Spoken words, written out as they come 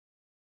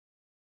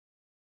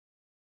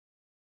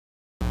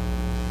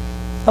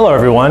Hello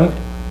everyone,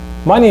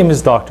 my name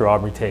is Dr.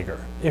 Aubrey Tager.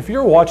 If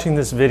you're watching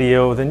this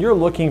video, then you're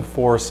looking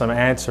for some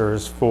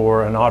answers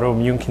for an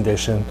autoimmune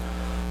condition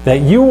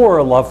that you or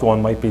a loved one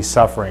might be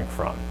suffering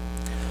from.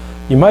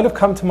 You might have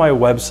come to my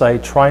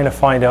website trying to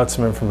find out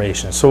some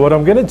information. So what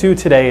I'm going to do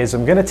today is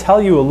I'm going to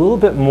tell you a little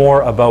bit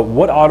more about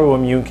what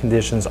autoimmune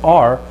conditions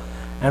are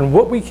and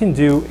what we can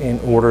do in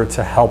order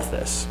to help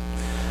this.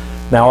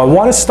 Now I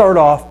want to start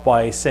off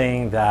by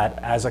saying that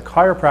as a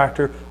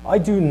chiropractor, I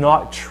do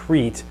not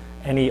treat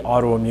any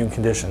autoimmune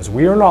conditions.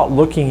 We are not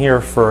looking here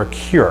for a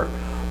cure.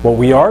 What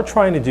we are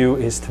trying to do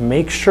is to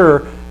make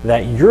sure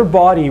that your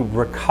body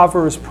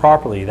recovers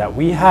properly, that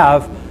we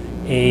have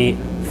a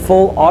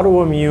full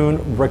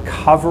autoimmune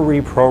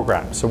recovery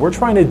program. So we're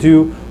trying to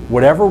do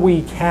whatever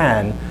we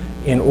can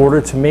in order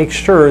to make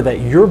sure that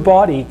your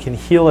body can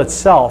heal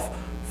itself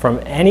from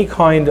any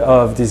kind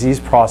of disease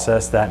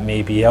process that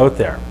may be out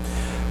there.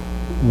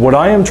 What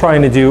I am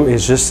trying to do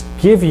is just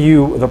give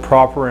you the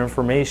proper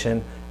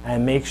information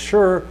and make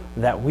sure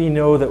that we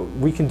know that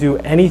we can do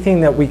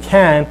anything that we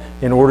can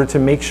in order to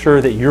make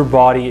sure that your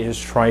body is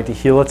trying to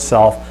heal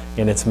itself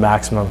in its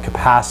maximum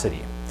capacity.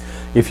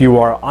 If you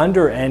are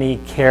under any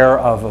care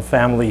of a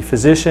family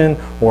physician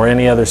or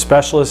any other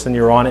specialist and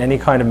you're on any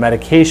kind of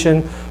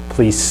medication,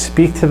 please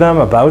speak to them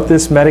about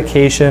this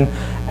medication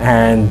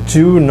and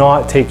do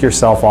not take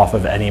yourself off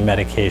of any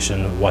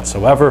medication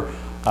whatsoever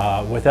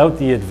without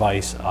the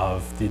advice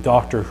of the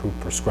doctor who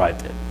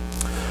prescribed it.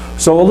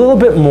 So a little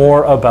bit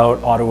more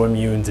about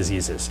autoimmune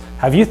diseases.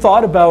 Have you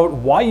thought about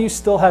why you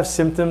still have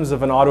symptoms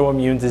of an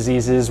autoimmune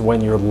diseases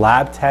when your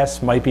lab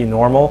tests might be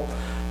normal?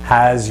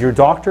 Has your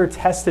doctor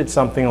tested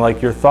something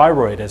like your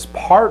thyroid as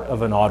part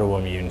of an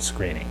autoimmune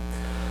screening?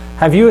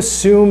 Have you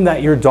assumed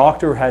that your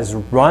doctor has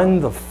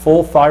run the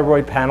full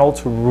thyroid panel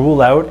to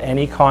rule out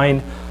any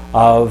kind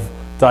of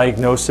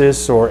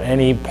diagnosis or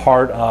any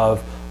part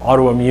of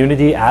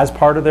autoimmunity as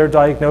part of their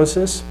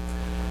diagnosis?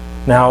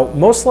 Now,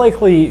 most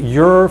likely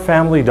your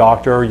family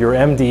doctor, your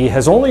MD,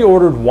 has only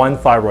ordered one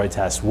thyroid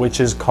test,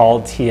 which is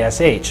called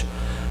TSH.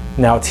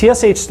 Now,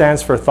 TSH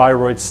stands for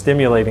thyroid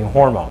stimulating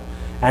hormone.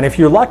 And if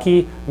you're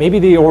lucky, maybe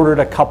they ordered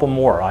a couple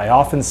more. I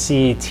often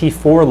see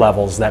T4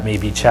 levels that may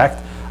be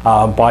checked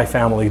by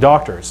family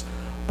doctors.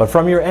 But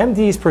from your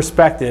MD's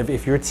perspective,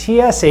 if your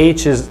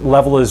TSH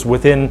level is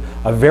within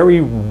a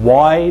very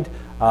wide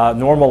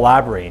normal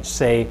lab range,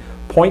 say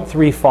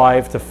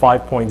 0.35 to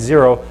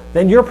 5.0,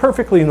 then you're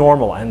perfectly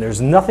normal and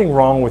there's nothing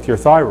wrong with your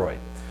thyroid.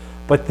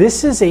 But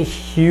this is a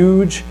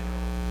huge,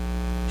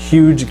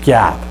 huge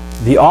gap.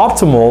 The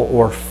optimal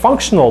or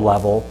functional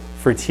level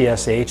for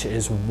TSH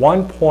is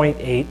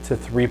 1.8 to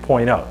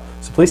 3.0.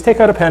 So please take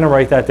out a pen and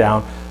write that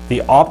down. The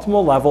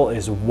optimal level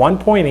is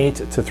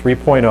 1.8 to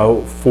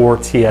 3.0 for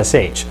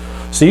TSH.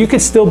 So you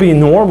could still be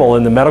normal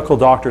in the medical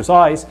doctor's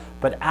eyes,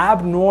 but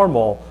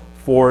abnormal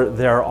for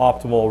their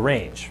optimal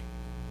range.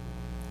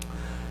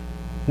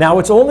 Now,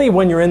 it's only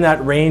when you're in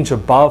that range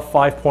above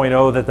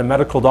 5.0 that the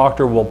medical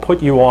doctor will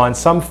put you on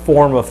some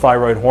form of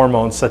thyroid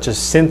hormone, such as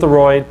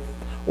Synthroid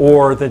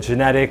or the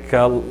genetic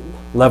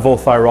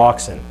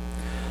levothyroxine.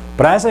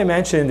 But as I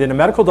mentioned, in a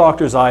medical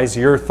doctor's eyes,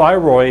 your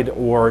thyroid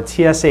or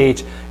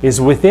TSH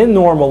is within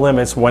normal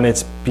limits when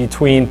it's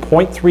between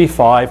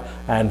 0.35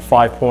 and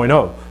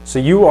 5.0. So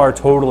you are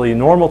totally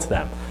normal to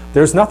them.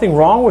 There's nothing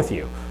wrong with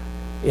you.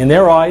 In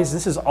their eyes,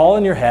 this is all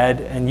in your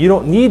head and you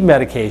don't need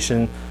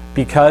medication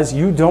because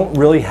you don't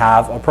really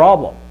have a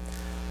problem.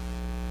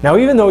 Now,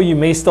 even though you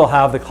may still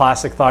have the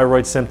classic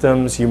thyroid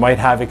symptoms, you might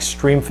have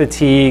extreme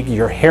fatigue,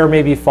 your hair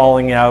may be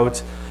falling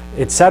out,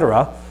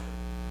 etc.,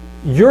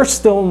 you're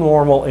still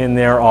normal in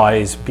their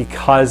eyes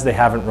because they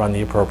haven't run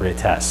the appropriate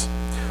tests.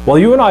 Well,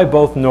 you and I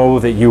both know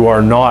that you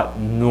are not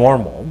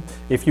normal.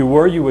 If you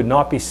were, you would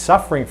not be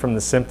suffering from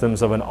the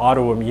symptoms of an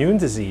autoimmune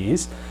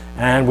disease,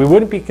 and we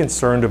wouldn't be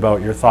concerned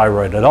about your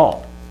thyroid at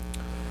all.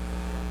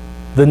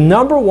 The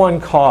number one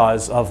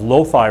cause of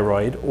low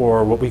thyroid,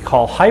 or what we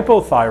call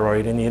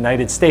hypothyroid in the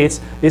United States,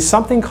 is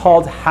something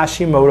called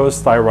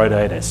Hashimoto's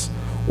thyroiditis,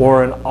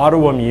 or an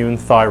autoimmune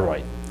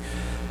thyroid.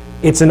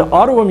 It's an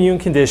autoimmune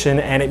condition,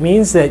 and it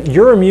means that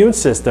your immune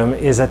system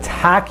is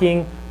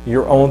attacking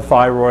your own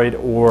thyroid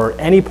or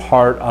any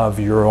part of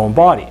your own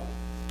body.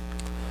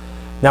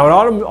 Now,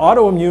 an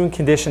autoimmune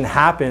condition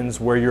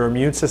happens where your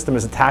immune system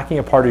is attacking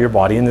a part of your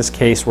body. In this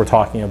case, we're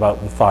talking about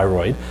the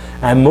thyroid,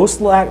 and most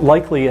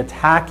likely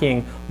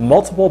attacking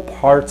multiple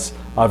parts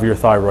of your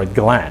thyroid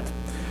gland.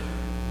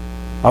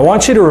 I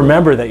want you to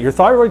remember that your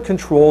thyroid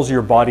controls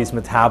your body's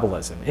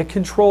metabolism. It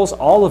controls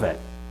all of it.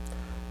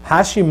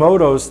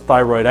 Hashimoto's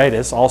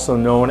thyroiditis, also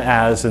known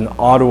as an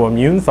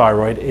autoimmune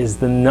thyroid, is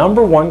the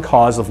number one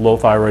cause of low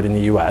thyroid in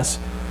the US.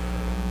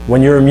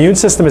 When your immune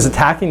system is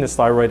attacking this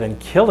thyroid and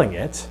killing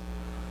it,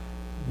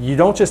 you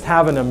don't just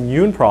have an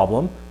immune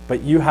problem,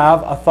 but you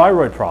have a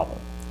thyroid problem.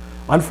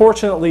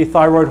 Unfortunately,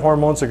 thyroid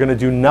hormones are going to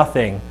do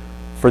nothing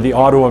for the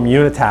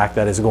autoimmune attack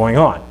that is going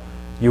on.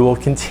 You will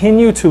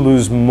continue to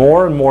lose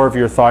more and more of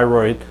your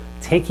thyroid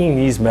taking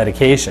these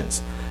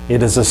medications.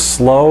 It is a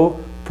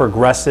slow,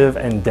 progressive,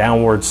 and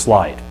downward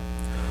slide.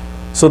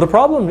 So the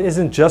problem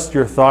isn't just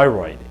your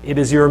thyroid, it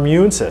is your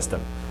immune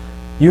system.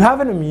 You have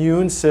an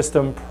immune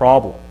system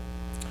problem,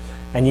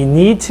 and you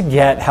need to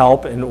get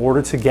help in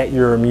order to get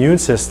your immune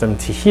system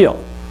to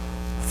heal.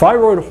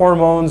 Thyroid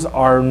hormones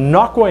are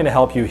not going to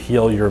help you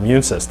heal your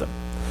immune system.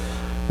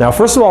 Now,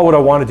 first of all, what I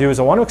want to do is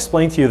I want to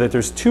explain to you that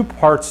there's two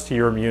parts to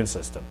your immune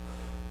system.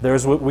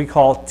 There's what we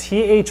call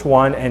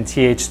Th1 and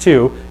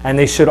Th2, and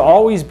they should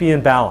always be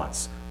in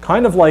balance,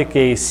 kind of like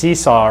a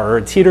seesaw or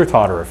a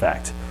teeter-totter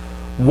effect.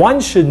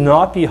 One should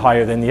not be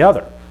higher than the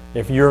other.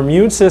 If your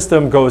immune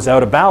system goes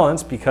out of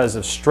balance because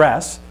of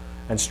stress,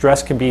 and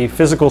stress can be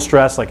physical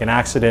stress like an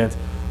accident,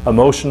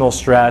 emotional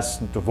stress,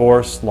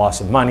 divorce,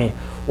 loss of money,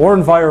 or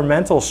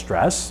environmental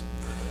stress,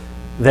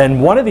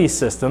 then one of these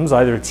systems,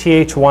 either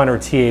Th1 or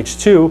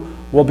Th2,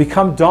 will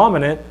become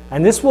dominant,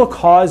 and this will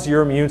cause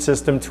your immune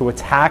system to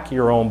attack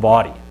your own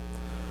body.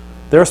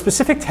 There are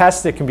specific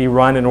tests that can be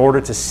run in order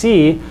to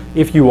see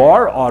if you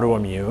are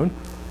autoimmune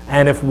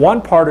and if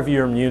one part of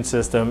your immune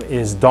system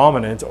is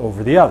dominant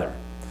over the other.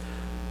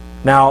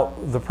 Now,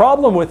 the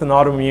problem with an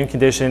autoimmune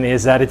condition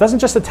is that it doesn't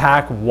just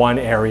attack one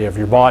area of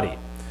your body.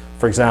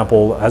 For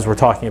example, as we're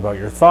talking about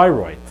your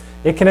thyroid,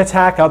 it can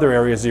attack other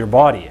areas of your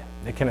body.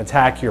 It can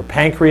attack your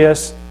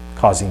pancreas,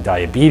 causing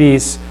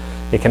diabetes.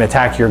 It can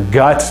attack your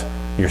gut,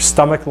 your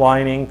stomach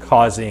lining,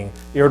 causing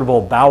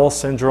irritable bowel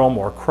syndrome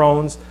or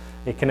Crohn's.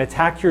 It can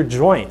attack your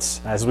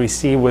joints, as we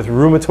see with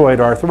rheumatoid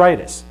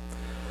arthritis.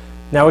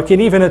 Now, it can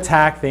even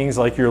attack things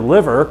like your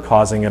liver,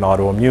 causing an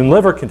autoimmune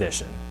liver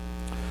condition.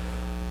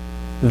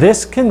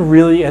 This can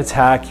really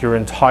attack your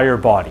entire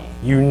body.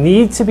 You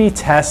need to be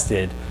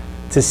tested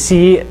to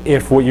see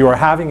if what you are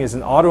having is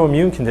an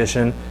autoimmune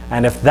condition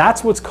and if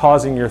that's what's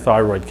causing your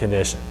thyroid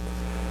condition.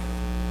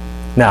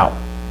 Now,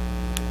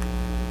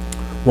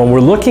 when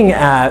we're looking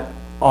at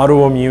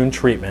autoimmune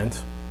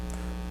treatment,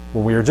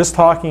 what we were just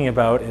talking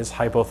about is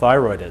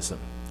hypothyroidism.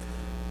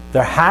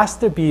 There has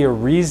to be a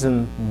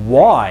reason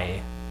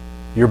why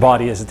your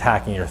body is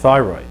attacking your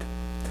thyroid.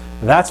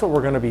 That's what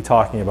we're going to be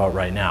talking about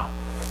right now.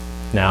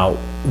 Now,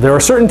 there are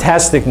certain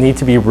tests that need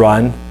to be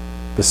run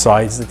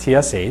besides the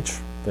TSH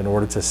in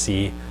order to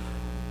see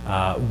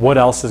what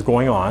else is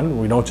going on.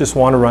 We don't just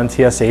want to run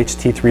TSH,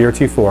 T3 or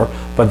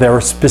T4, but there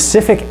are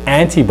specific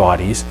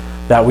antibodies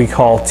that we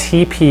call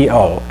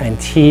TPO and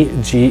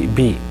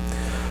TGB.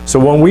 So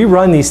when we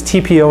run these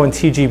TPO and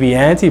TGB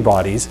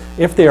antibodies,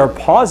 if they are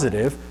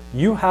positive,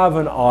 you have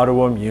an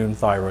autoimmune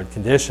thyroid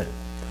condition.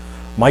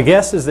 My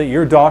guess is that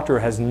your doctor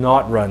has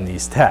not run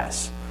these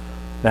tests.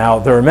 Now,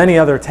 there are many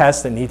other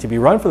tests that need to be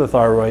run for the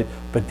thyroid,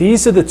 but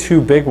these are the two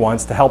big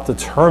ones to help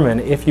determine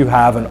if you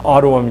have an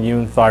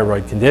autoimmune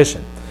thyroid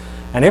condition.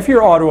 And if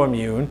you're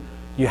autoimmune,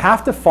 you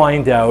have to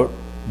find out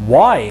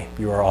why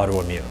you are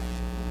autoimmune.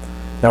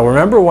 Now,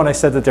 remember when I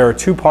said that there are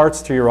two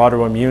parts to your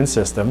autoimmune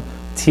system,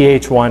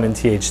 Th1 and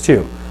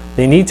Th2.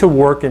 They need to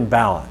work in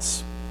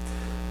balance.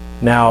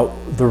 Now,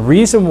 the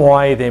reason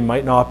why they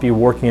might not be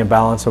working in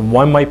balance and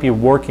one might be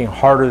working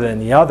harder than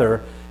the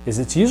other is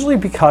it's usually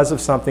because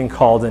of something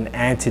called an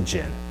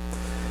antigen.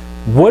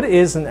 What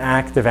is an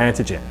active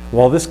antigen?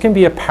 Well, this can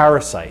be a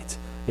parasite.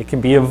 It can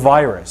be a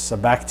virus, a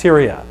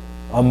bacteria,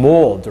 a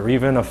mold, or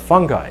even a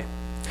fungi.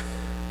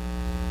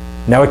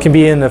 Now, it can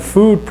be in the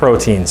food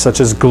protein, such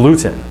as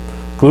gluten.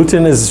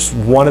 Gluten is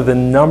one of the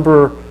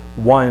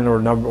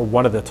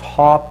one of the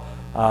top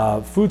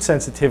food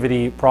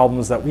sensitivity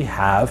problems that we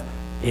have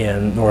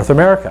in North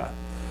America.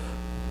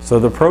 So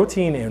the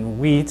protein in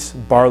wheat,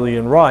 barley,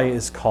 and rye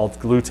is called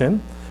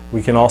gluten.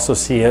 We can also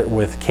see it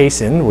with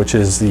casein, which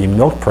is the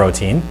milk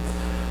protein.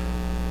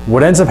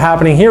 What ends up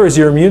happening here is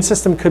your immune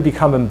system could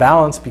become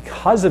imbalanced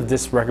because of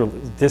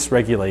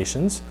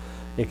dysregulations.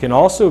 It can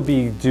also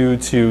be due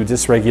to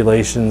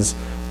dysregulations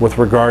with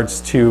regards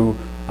to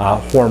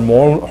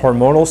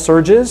hormonal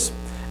surges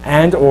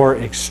and or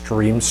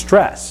extreme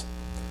stress.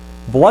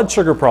 Blood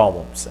sugar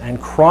problems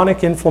and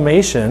chronic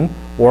inflammation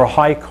or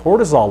high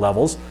cortisol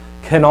levels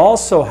can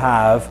also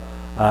have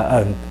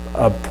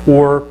a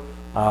poor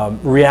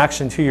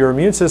reaction to your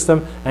immune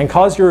system and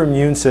cause your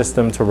immune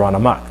system to run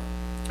amok.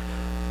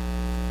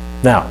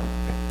 Now,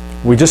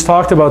 we just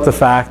talked about the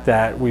fact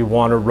that we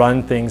want to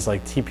run things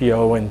like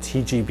TPO and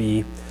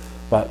TGB,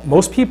 but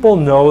most people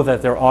know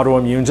that they're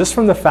autoimmune just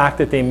from the fact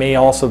that they may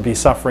also be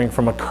suffering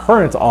from a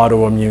current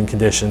autoimmune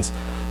conditions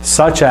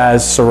such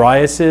as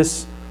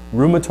psoriasis,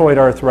 rheumatoid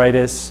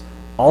arthritis,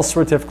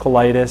 ulcerative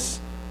colitis,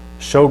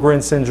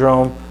 Sjogren's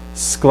syndrome,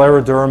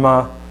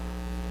 scleroderma,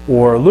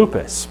 or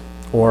lupus,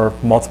 or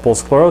multiple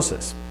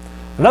sclerosis.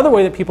 Another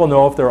way that people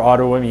know if they're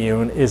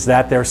autoimmune is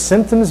that their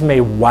symptoms may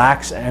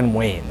wax and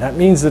wane. That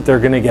means that they're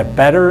going to get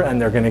better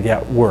and they're going to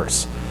get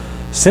worse.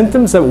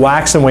 Symptoms that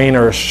wax and wane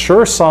are a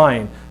sure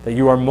sign that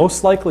you are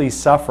most likely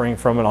suffering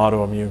from an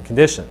autoimmune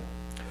condition.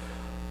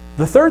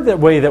 The third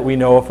way that we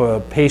know if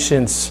a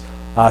patient's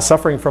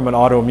suffering from an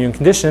autoimmune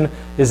condition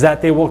is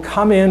that they will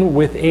come in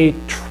with a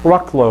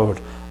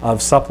truckload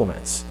of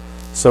supplements.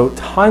 So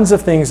tons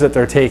of things that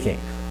they're taking.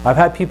 I've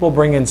had people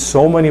bring in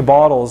so many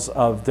bottles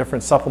of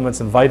different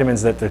supplements and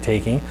vitamins that they're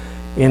taking.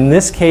 In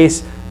this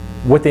case,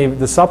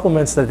 the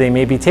supplements that they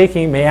may be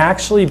taking may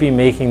actually be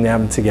making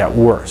them to get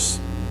worse.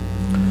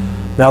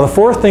 Now, the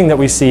fourth thing that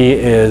we see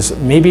is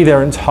maybe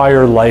their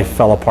entire life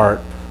fell apart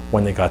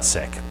when they got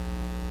sick.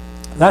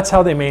 That's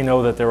how they may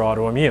know that they're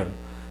autoimmune.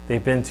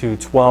 They've been to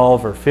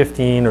 12 or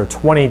 15 or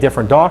 20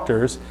 different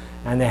doctors,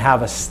 and they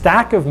have a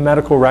stack of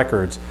medical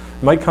records.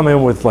 It might come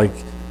in with like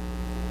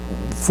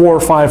 400 or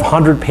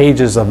 500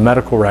 pages of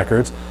medical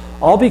records,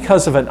 all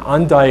because of an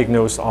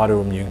undiagnosed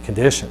autoimmune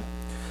condition.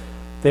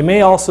 They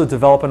may also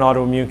develop an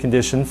autoimmune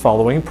condition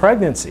following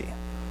pregnancy.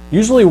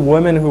 Usually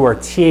women who are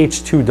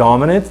Th2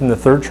 dominant in the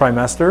third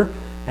trimester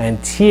and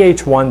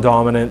Th1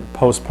 dominant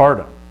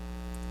postpartum.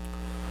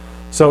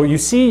 So you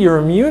see, your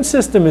immune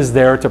system is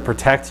there to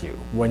protect you.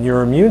 When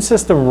your immune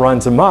system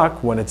runs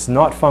amok, when it's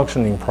not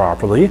functioning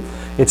properly,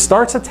 it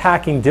starts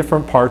attacking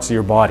different parts of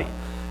your body.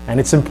 And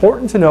it's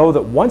important to know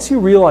that once you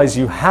realize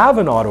you have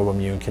an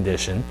autoimmune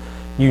condition,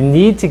 you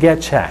need to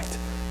get checked.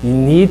 You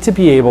need to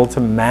be able to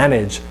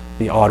manage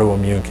the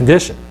autoimmune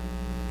condition.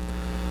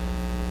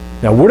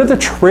 Now, what are the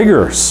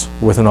triggers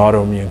with an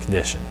autoimmune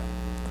condition?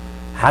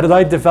 How did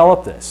I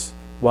develop this?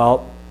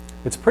 Well,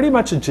 it's pretty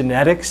much a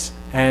genetics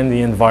and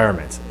the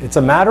environment. It's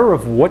a matter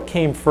of what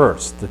came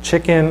first, the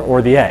chicken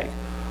or the egg.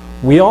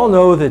 We all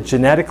know that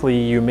genetically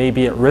you may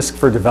be at risk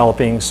for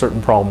developing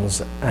certain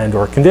problems and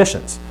or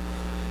conditions.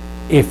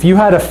 If you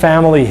had a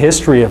family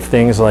history of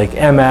things like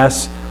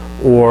MS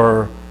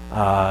or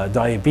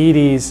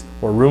diabetes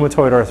or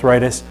rheumatoid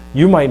arthritis,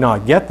 you might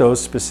not get those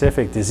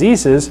specific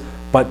diseases,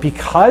 but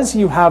because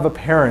you have a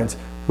parent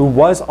who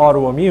was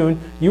autoimmune,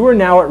 you are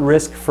now at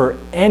risk for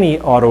any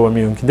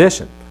autoimmune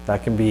condition.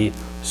 That can be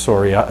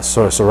psoriasis,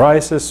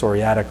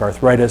 psoriatic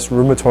arthritis,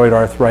 rheumatoid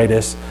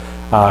arthritis,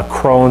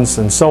 Crohn's,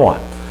 and so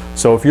on.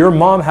 So if your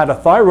mom had a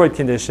thyroid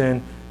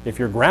condition, if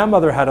your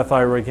grandmother had a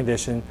thyroid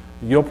condition,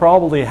 you'll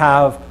probably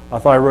have a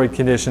thyroid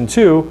condition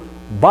too,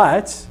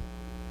 but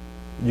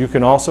you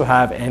can also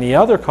have any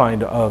other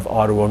kind of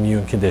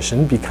autoimmune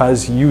condition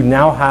because you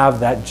now have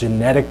that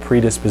genetic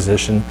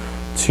predisposition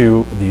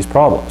to these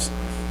problems.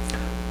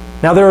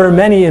 Now, there are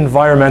many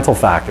environmental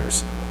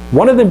factors,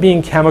 one of them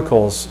being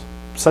chemicals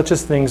such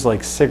as things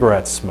like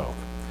cigarette smoke.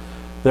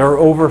 There are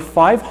over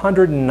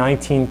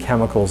 519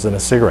 chemicals in a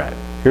cigarette.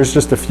 Here's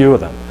just a few of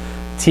them.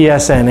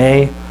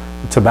 TSNA,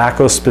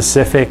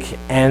 tobacco-specific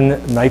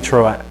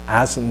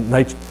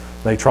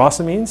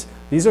N-nitrosamines.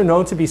 These are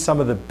known to be some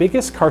of the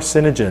biggest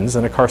carcinogens,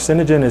 and a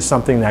carcinogen is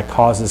something that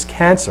causes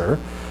cancer,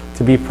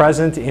 to be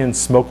present in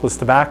smokeless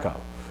tobacco.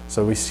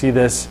 So we see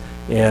this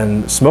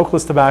in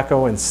smokeless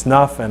tobacco, in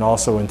snuff, and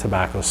also in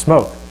tobacco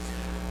smoke.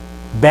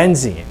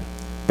 Benzene.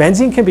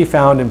 Benzene can be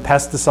found in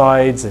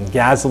pesticides and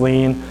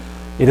gasoline.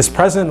 It is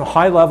present in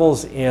high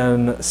levels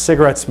in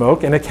cigarette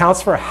smoke and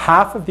accounts for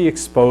half of the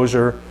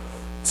exposure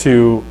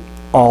to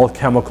all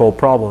chemical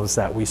problems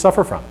that we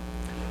suffer from.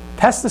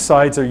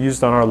 Pesticides are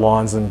used on our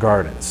lawns and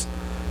gardens.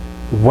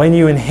 When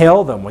you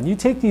inhale them, when you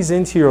take these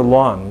into your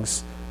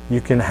lungs, you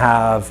can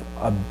have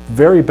a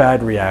very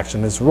bad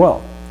reaction as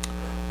well.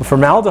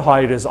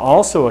 Formaldehyde is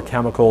also a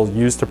chemical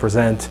used to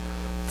prevent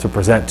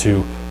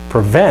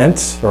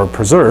or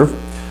preserve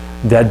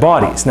dead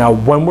bodies. Now,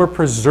 when we're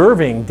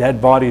preserving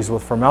dead bodies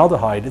with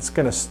formaldehyde, it's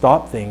going to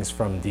stop things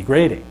from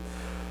degrading.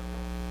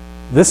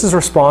 This is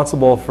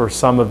responsible for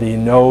some of the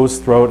nose,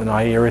 throat, and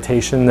eye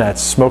irritation that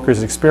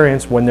smokers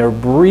experience when they're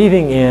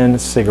breathing in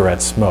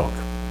cigarette smoke.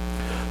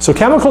 So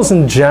chemicals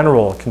in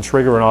general can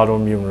trigger an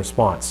autoimmune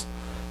response.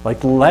 Like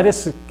the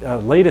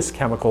latest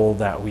chemical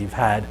that we've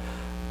had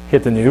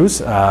hit the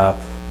news,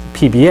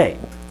 PBA.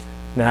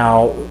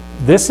 Now,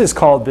 this is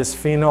called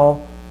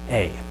bisphenol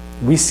A.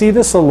 We see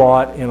this a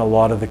lot in a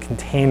lot of the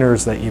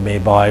containers that you may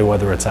buy,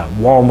 whether it's at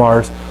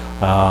Walmart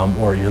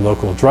or your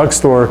local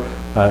drugstore.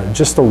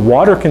 Just a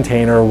water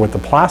container with the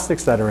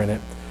plastics that are in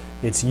it.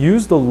 It's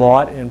used a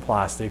lot in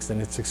plastics,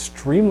 and it's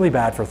extremely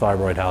bad for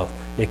thyroid health.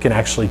 It can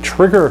actually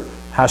trigger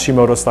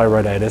Hashimoto's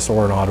thyroiditis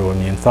or an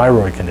autoimmune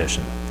thyroid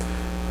condition.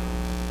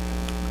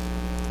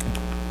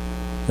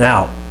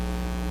 Now,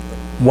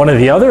 one of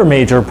the other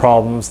major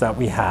problems that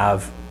we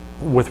have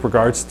with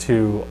regards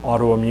to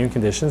autoimmune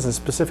conditions, and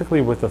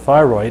specifically with the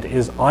thyroid,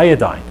 is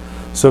iodine.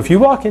 So if you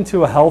walk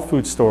into a health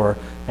food store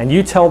and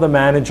you tell the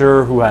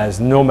manager who has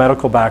no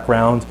medical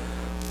background,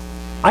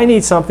 I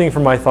need something for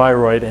my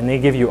thyroid, and they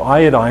give you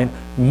iodine,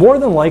 more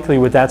than likely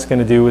what that's going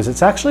to do is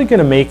it's actually going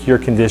to make your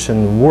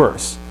condition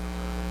worse.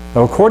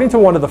 Now, according to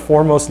one of the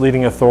foremost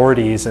leading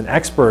authorities and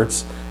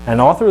experts and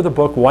author of the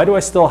book, Why Do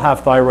I Still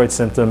Have Thyroid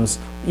Symptoms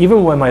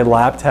Even When My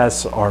Lab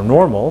Tests Are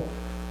Normal,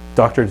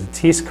 Dr.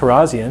 Datis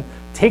Karazian,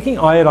 taking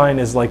iodine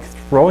is like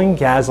throwing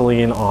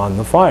gasoline on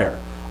the fire.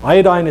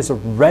 Iodine is a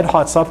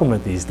red-hot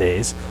supplement these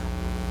days,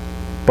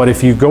 but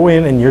if you go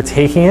in and you're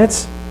taking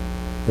it,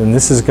 then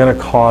this is going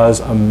to cause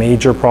a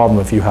major problem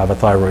if you have a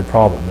thyroid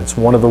problem. It's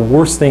one of the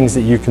worst things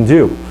that you can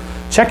do.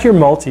 Check your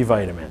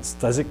multivitamins.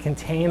 Does it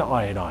contain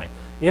iodine?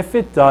 If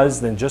it does,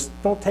 then just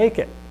don't take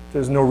it.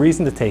 There's no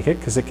reason to take it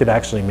because it could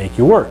actually make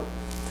you worse.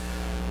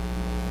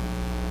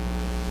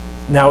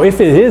 Now,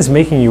 if it is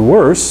making you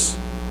worse,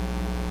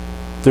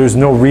 there's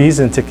no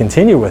reason to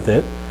continue with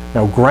it.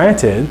 Now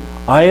granted,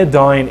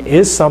 iodine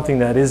is something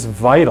that is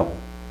vital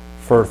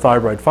for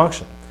thyroid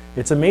function.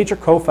 It's a major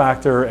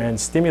cofactor and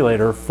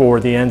stimulator for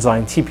the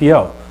enzyme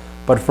TPO.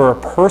 But for a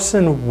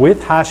person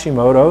with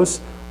Hashimoto's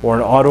or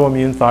an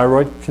autoimmune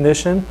thyroid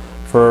condition,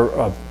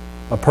 for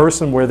a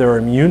person where their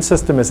immune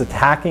system is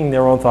attacking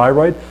their own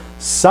thyroid,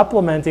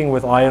 supplementing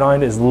with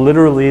iodine is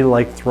literally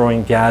like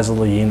throwing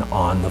gasoline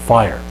on the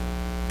fire.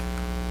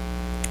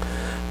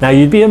 Now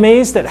you'd be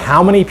amazed at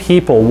how many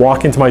people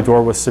walk into my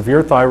door with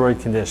severe thyroid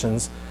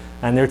conditions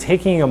and they're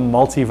taking a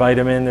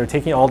multivitamin, they're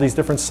taking all these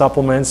different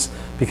supplements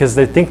because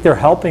they think they're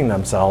helping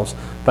themselves,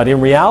 but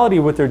in reality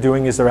what they're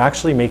doing is they're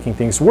actually making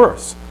things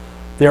worse.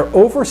 They're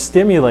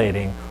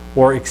overstimulating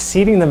or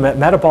exceeding the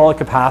metabolic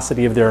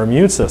capacity of their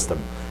immune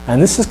system,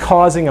 and this is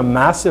causing a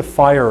massive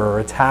fire or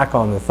attack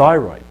on the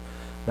thyroid.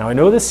 Now I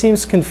know this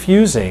seems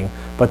confusing,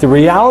 but the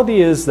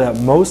reality is that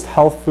most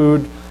health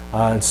food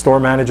and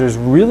store managers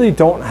really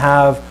don't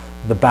have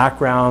the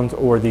background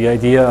or the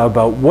idea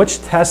about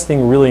which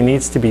testing really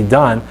needs to be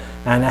done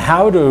and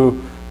how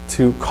to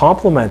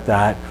complement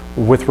that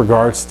with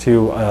regards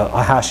to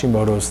a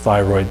Hashimoto's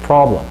thyroid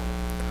problem.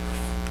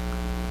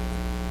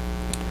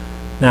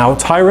 Now,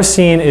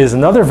 tyrosine is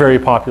another very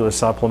popular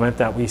supplement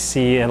that we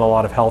see in a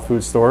lot of health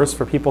food stores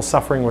for people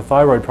suffering with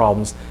thyroid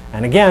problems.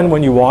 And again,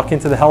 when you walk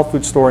into the health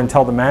food store and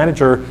tell the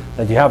manager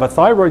that you have a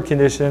thyroid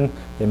condition,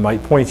 they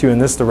might point you in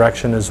this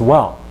direction as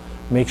well.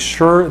 Make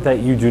sure that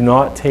you do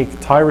not take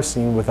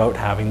tyrosine without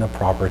having the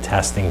proper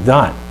testing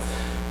done.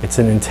 It's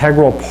an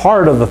integral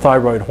part of the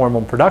thyroid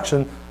hormone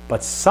production,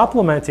 but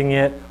supplementing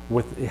it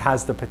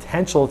has the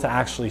potential to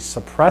actually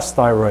suppress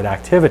thyroid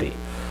activity.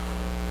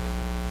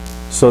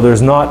 So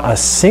there's not a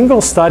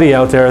single study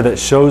out there that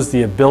shows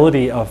the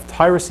ability of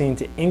tyrosine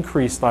to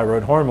increase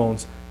thyroid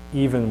hormones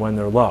even when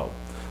they're low.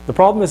 The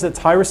problem is that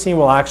tyrosine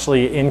will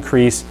actually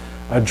increase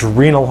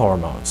adrenal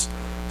hormones.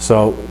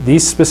 So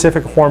these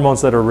specific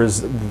hormones that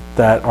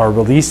are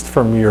released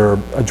from your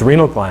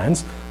adrenal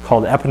glands,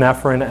 called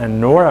epinephrine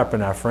and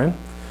norepinephrine,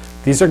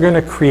 these are going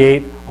to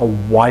create a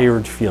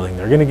wired feeling.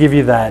 They're going to give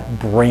you that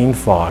brain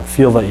fog,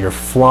 feel that you're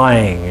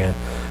flying,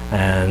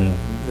 and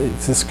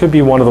this could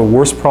be one of the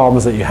worst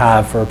problems that you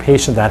have for a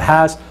patient that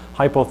has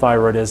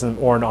hypothyroidism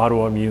or an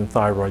autoimmune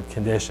thyroid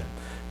condition.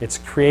 It's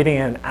creating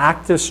an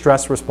active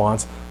stress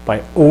response by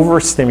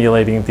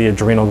overstimulating the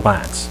adrenal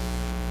glands.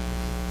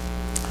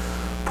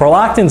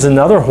 Prolactin is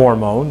another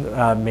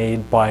hormone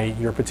made by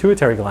your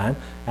pituitary gland,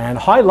 and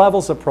high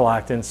levels of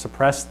prolactin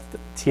suppress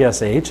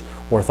TSH,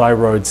 or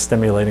thyroid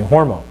stimulating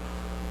hormone.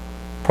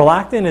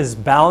 Prolactin is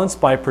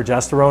balanced by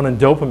progesterone and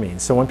dopamine.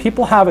 So when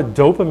people have a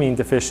dopamine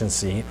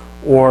deficiency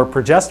or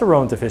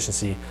progesterone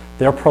deficiency,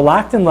 their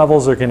prolactin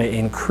levels are going to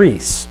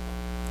increase.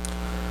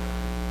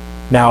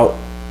 Now,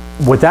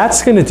 what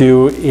that's going to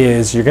do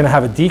is you're going to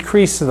have a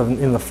decrease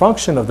in the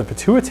function of the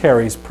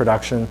pituitary's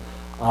production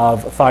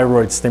of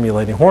thyroid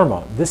stimulating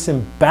hormone. This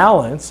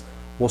imbalance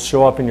will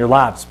show up in your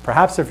labs,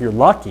 perhaps if you're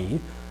lucky,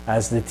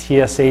 as the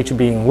TSH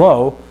being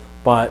low,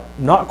 but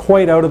not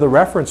quite out of the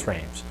reference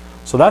range.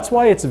 So that's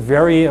why it's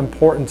very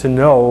important to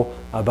know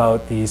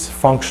about these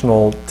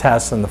functional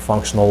tests and the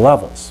functional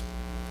levels.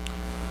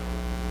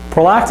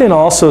 Prolactin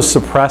also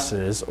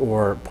suppresses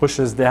or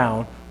pushes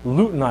down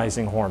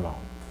luteinizing hormone,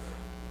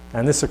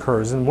 and this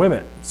occurs in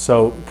women.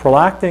 So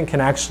prolactin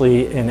can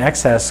actually, in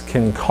excess,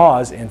 can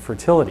cause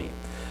infertility.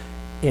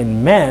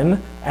 In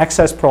men,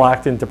 excess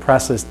prolactin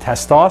depresses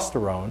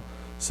testosterone,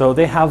 so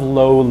they have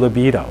low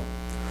libido.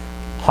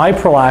 High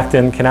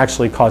prolactin can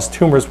actually cause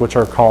tumors, which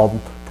are called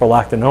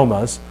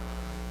prolactinomas.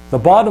 The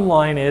bottom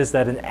line is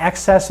that in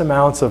excess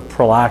amounts of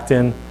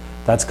prolactin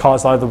that's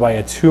caused either by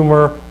a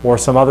tumor or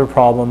some other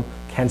problem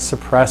can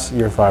suppress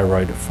your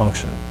thyroid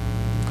function.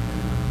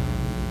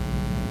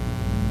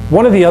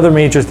 One of the other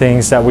major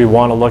things that we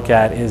want to look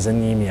at is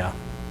anemia.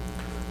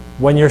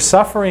 When you're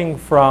suffering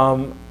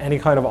from any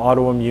kind of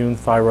autoimmune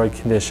thyroid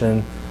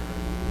condition,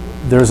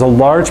 there's a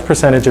large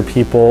percentage of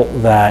people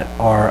that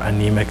are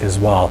anemic as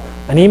well.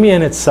 Anemia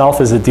in itself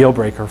is a deal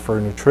breaker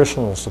for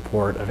nutritional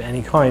support of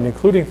any kind,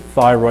 including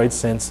thyroid,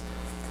 since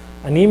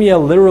anemia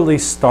literally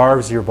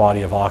starves your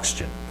body of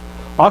oxygen.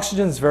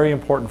 Oxygen is very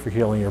important for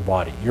healing your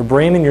body. Your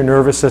brain and your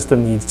nervous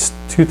system needs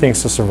two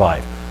things to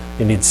survive.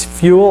 It needs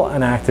fuel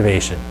and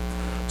activation.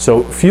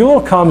 So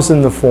fuel comes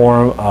in the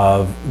form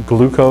of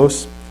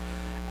glucose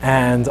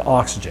and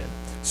oxygen.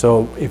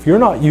 So if you're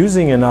not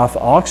using enough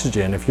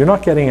oxygen, if you're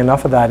not getting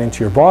enough of that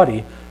into your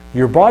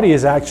body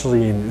is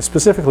actually,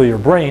 specifically your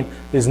brain,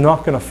 is not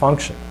going to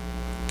function.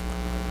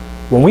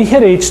 When we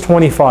hit age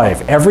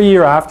 25, every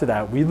year after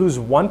that, we lose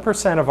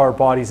 1% of our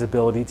body's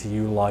ability to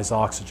utilize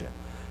oxygen.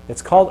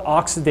 It's called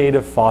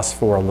oxidative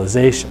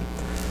phosphorylation.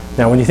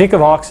 Now, when you think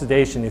of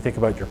oxidation, you think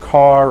about your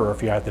car, or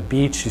if you're at the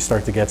beach, you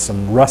start to get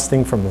some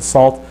rusting from the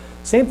salt.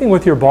 Same thing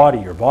with your body.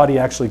 Your body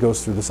actually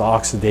goes through this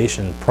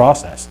oxidation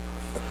process.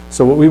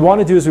 So what we want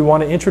to do is we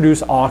want to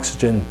introduce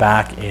oxygen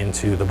back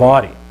into the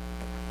body.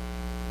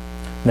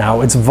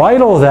 Now, it's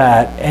vital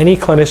that any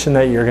clinician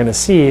that you're going to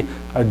see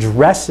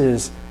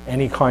addresses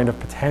any kind of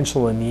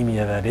potential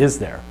anemia that is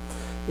there.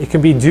 It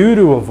can be due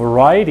to a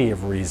variety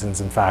of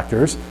reasons and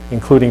factors,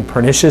 including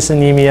pernicious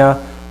anemia,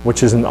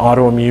 which is an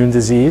autoimmune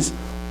disease,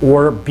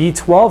 or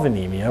B12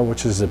 anemia,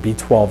 which is a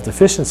B12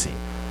 deficiency.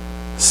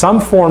 Some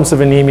forms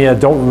of anemia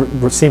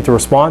don't seem to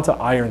respond to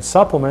iron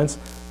supplements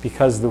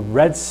because the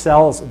red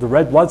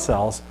blood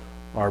cells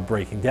are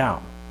breaking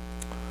down.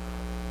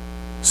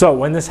 So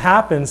when this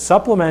happens,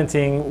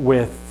 supplementing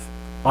with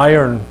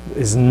iron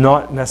is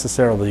not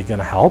necessarily going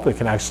to help. It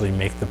can actually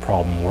make the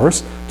problem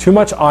worse. Too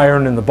much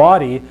iron in the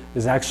body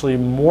is actually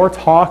more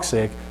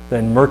toxic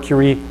than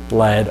mercury,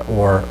 lead,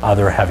 or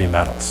other heavy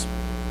metals.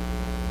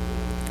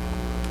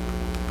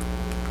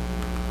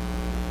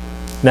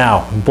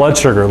 Now, blood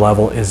sugar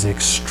level is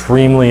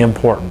extremely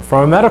important.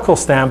 From a medical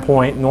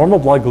standpoint, normal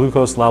blood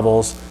glucose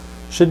levels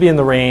should be in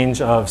the range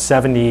of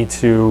 70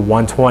 to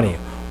 120,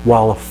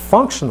 while a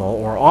functional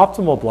or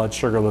optimal blood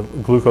sugar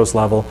glucose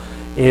level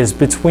is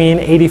between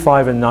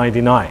 85 and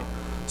 99.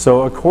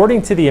 So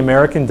according to the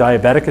American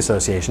Diabetic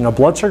Association, a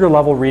blood sugar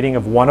level reading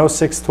of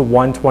 106 to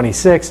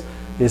 126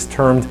 is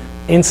termed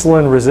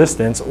insulin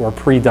resistance or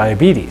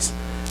pre-diabetes.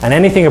 And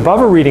anything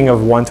above a reading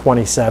of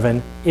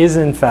 127 is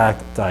in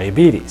fact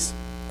diabetes.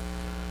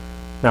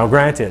 Now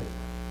granted,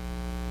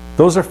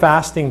 those are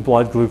fasting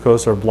blood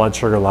glucose or blood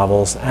sugar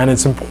levels, and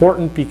it's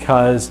important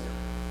because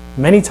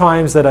many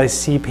times that I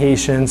see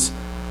patients,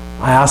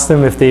 I ask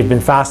them if they've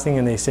been fasting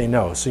and they say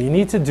no. So you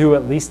need to do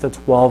at least a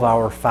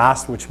 12-hour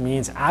fast, which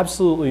means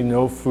absolutely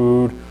no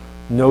food,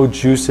 no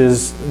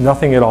juices,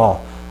 nothing at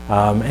all.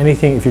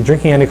 Anything, if you're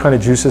drinking any kind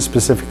of juices,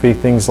 specifically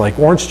things like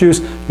orange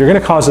juice, you're going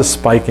to cause a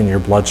spike in your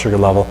blood sugar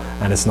level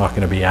and it's not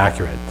going to be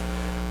accurate.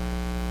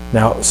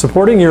 Now,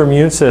 supporting your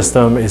immune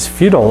system is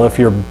futile if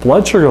your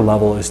blood sugar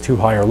level is too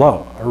high or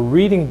low. A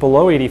reading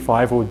below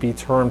 85 would be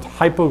termed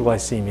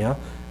hypoglycemia,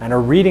 and a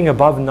reading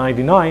above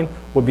 99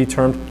 would be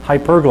termed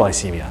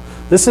hyperglycemia.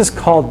 This is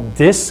called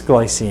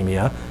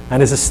dysglycemia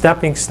and is a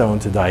stepping stone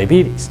to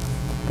diabetes.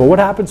 But what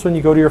happens when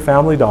you go to your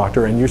family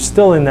doctor and you're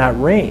still in that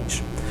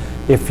range?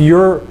 If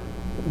you're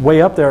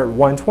way up there at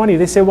 120,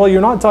 they say, well,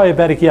 you're not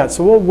diabetic yet,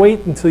 so we'll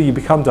wait until you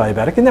become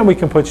diabetic and then we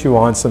can put you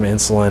on some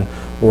insulin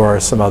or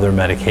some other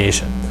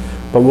medication.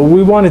 But what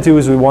we want to do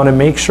is we want to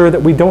make sure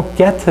that we don't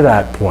get to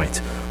that point.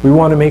 We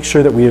want to make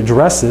sure that we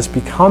address this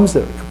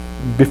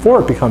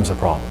before it becomes a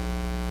problem.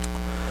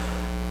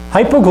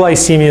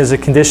 Hypoglycemia is a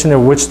condition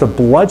in which the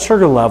blood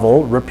sugar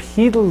level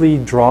repeatedly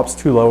drops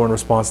too low in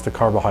response to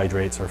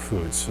carbohydrates or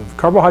foods. So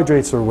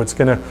carbohydrates are what's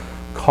going to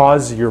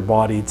cause your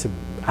body to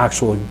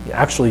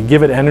actually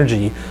give it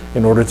energy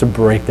in order to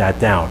break that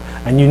down.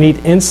 And you need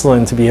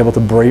insulin to be able to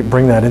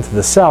bring that into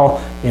the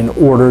cell in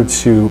order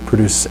to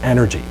produce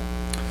energy.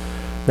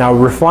 Now,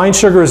 refined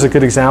sugar is a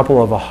good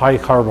example of a high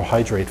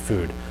carbohydrate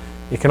food.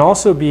 It can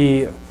also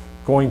be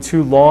going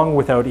too long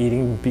without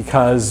eating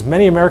because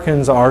many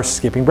Americans are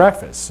skipping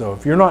breakfast. So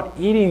if you're not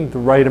eating the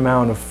right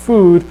amount of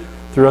food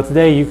throughout the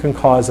day, you can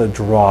cause a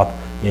drop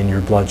in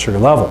your blood sugar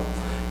level.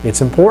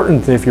 It's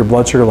important that if your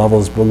blood sugar level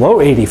is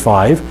below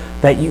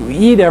 85 that you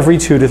eat every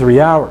 2 to 3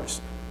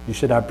 hours. You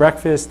should have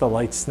breakfast, a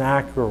light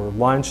snack, or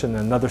lunch, and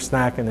another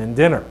snack, and then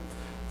dinner.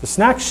 The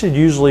snacks should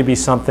usually be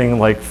something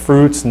like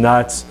fruits,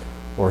 nuts,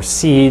 or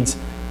seeds.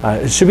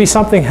 It should be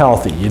something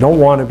healthy. You don't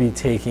want to be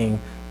taking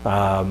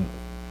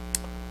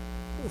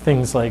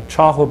things like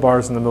chocolate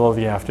bars in the middle of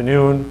the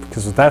afternoon,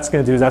 because what that's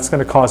going to do is that's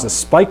going to cause a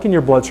spike in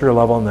your blood sugar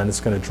level and then it's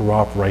going to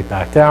drop right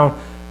back down,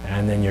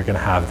 and then you're going to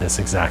have this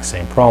exact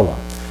same problem.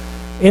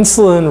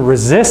 Insulin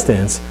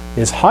resistance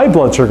is high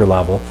blood sugar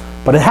level,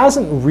 but it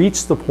hasn't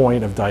reached the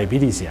point of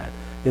diabetes yet.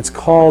 It's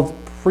called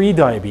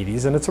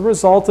pre-diabetes, and it's a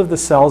result of the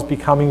cells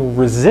becoming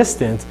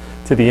resistant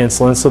to the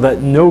insulin so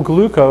that no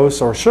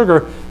glucose or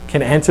sugar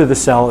can enter the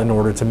cell in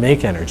order to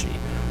make energy.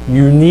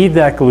 You need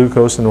that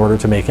glucose in order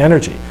to make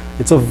energy.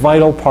 It's a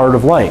vital part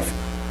of life.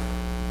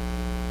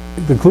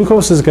 The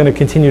glucose is going to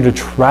continue to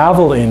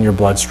travel in your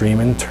bloodstream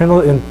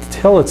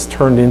until it's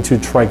turned into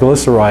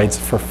triglycerides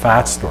for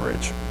fat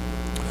storage.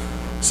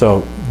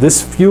 So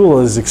this fuel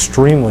is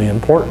extremely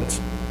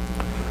important.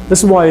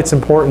 This is why it's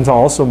important to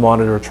also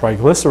monitor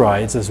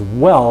triglycerides as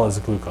well as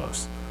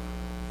glucose.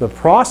 The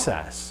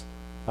process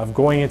of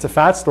going into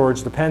fat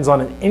storage depends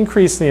on an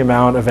increase in the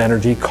amount of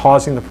energy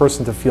causing the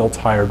person to feel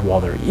tired while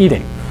they're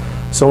eating.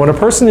 So when a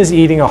person is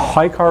eating a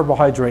high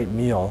carbohydrate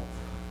meal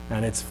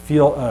and it's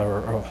or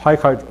a high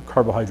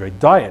carbohydrate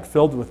diet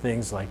filled with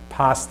things like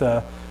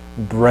pasta,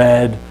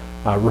 bread,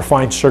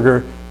 refined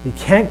sugar, you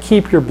can't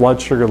keep your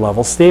blood sugar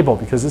level stable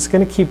because it's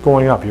going to keep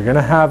going up. You're going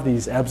to have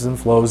these ebbs and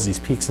flows, these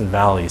peaks and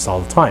valleys all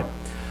the time.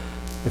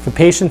 If a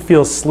patient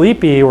feels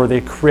sleepy or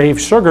they crave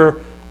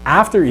sugar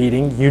after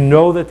eating, you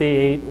know that they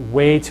ate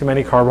way too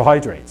many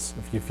carbohydrates.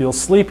 If you feel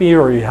sleepy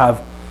or you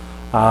have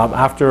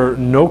after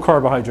no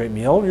carbohydrate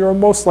meal, you're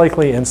most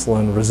likely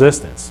insulin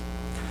resistance.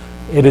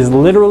 It is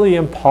literally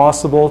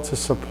impossible to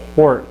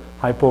support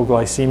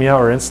hypoglycemia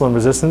or insulin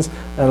resistance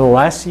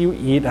unless you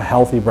eat a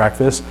healthy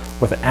breakfast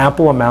with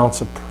ample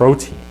amounts of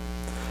protein.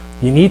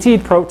 You need to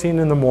eat protein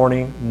in the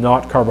morning,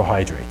 not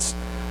carbohydrates.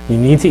 You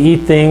need to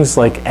eat things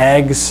like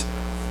eggs,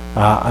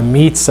 a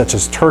meat such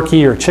as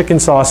turkey or chicken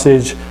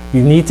sausage.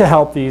 You need to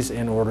help these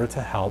in order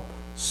to help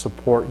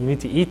support, you need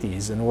to eat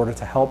these in order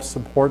to help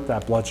support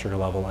that blood sugar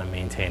level and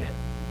maintain it.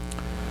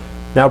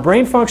 Now,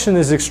 brain function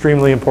is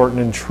extremely important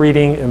in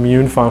treating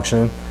immune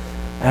function,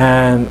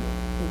 and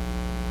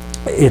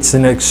it's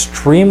an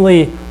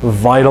extremely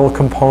vital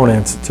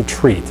component to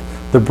treat.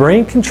 The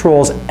brain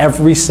controls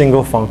every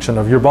single function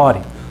of your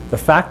body. The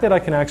fact that I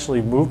can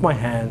actually move my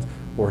hand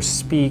or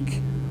speak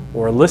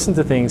or listen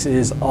to things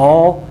is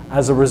all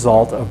as a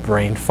result of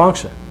brain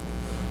function.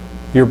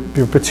 Your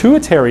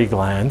pituitary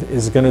gland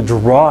is going to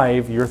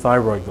drive your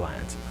thyroid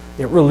gland.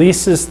 It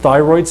releases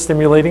thyroid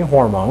stimulating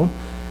hormone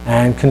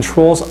and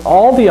controls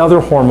all the other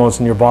hormones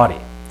in your body.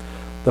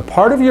 The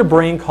part of your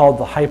brain called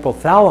the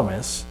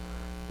hypothalamus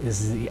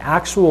is the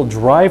actual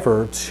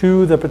driver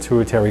to the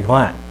pituitary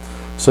gland.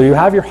 So you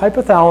have your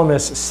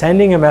hypothalamus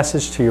sending a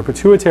message to your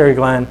pituitary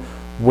gland,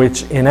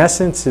 which in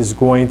essence is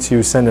going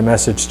to send a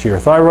message to your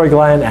thyroid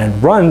gland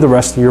and run the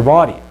rest of your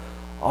body.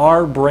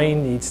 Our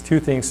brain needs two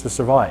things to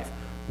survive.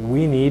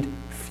 We need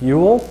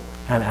fuel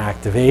and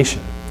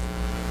activation.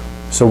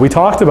 So we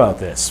talked about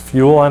this,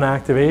 fuel and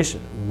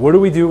activation. What do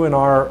we do in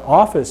our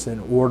office in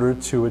order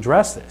to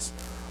address this?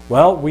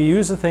 Well, we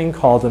use a thing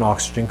called an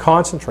oxygen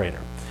concentrator.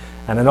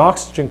 And an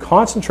oxygen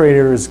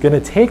concentrator is going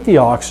to take the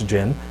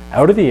oxygen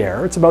out of the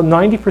air. It's about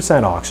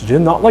 90%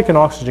 oxygen, not like an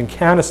oxygen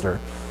canister,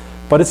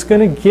 but it's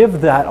going to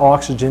give that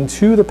oxygen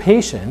to the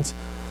patient.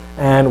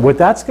 And what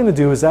that's going to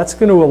do is that's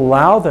going to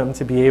allow them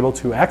to be able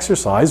to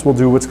exercise. We'll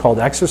do what's called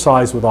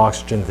exercise with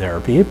oxygen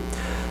therapy.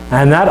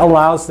 And that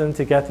allows them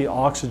to get the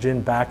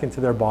oxygen back into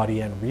their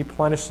body and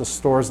replenish the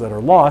stores that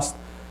are lost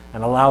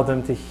and allow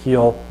them to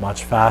heal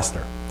much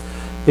faster.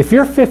 If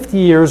you're 50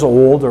 years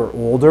old or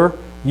older,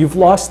 you've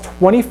lost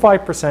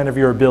 25% of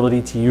your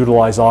ability to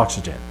utilize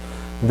oxygen.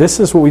 This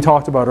is what we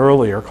talked about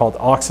earlier called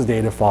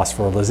oxidative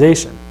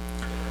phosphorylation.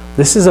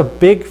 This is a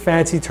big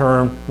fancy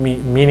term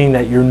meaning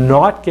that you're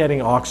not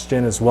getting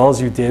oxygen as well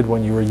as you did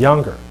when you were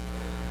younger.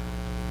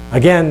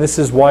 Again, this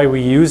is why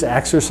we use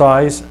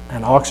exercise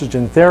and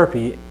oxygen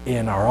therapy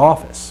in our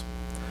office.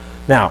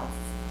 Now,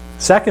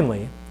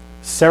 secondly,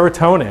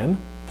 serotonin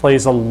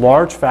plays a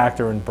large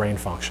factor in brain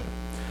function.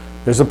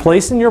 There's a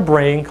place in your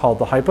brain called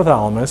the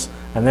hypothalamus,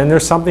 and then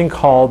there's something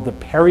called the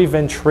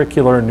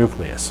periventricular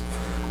nucleus.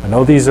 I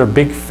know these are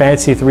big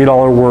fancy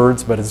 $3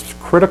 words, but it's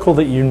critical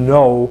that you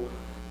know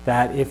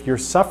that if you're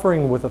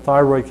suffering with a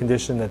thyroid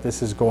condition that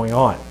this is going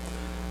on.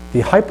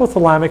 The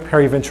hypothalamic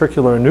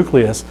periventricular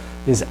nucleus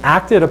is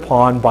acted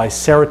upon by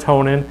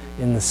serotonin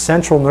in the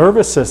central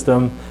nervous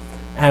system,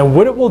 and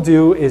what it will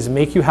do is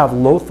make you have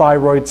low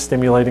thyroid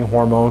stimulating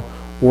hormone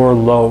or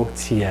low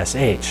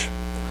TSH.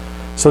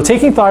 So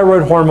taking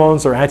thyroid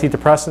hormones or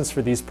antidepressants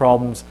for these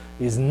problems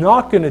is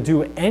not going to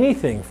do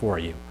anything for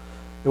you.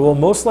 It will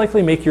most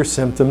likely make your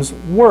symptoms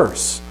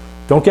worse.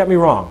 Don't get me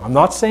wrong, I'm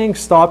not saying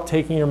stop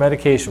taking your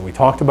medication. We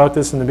talked about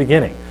this in the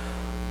beginning.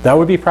 That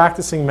would be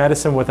practicing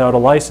medicine without a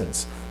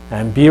license.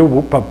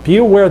 But be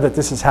aware that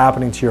this is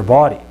happening to your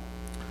body.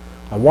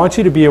 I want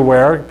you to be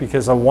aware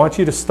because I want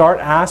you to start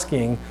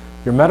asking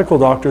your medical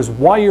doctors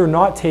why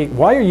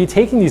are you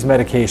taking these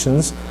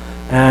medications,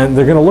 and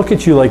they're going to look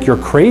at you like you're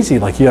crazy,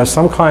 like you have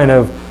some kind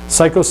of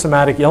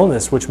psychosomatic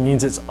illness, which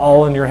means it's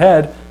all in your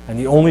head and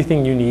the only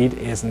thing you need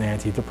is an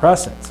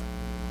antidepressant.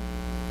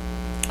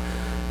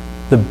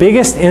 The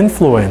biggest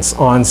influence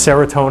on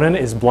serotonin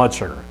is blood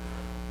sugar.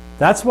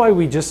 That's why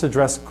we just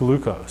addressed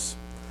glucose.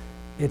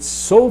 It's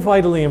so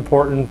vitally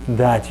important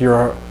that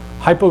you're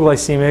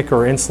hypoglycemic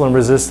or insulin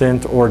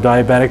resistant or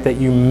diabetic that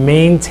you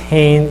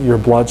maintain your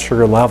blood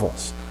sugar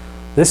levels.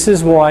 This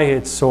is why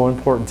it's so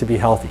important to be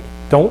healthy.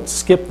 Don't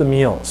skip the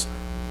meals.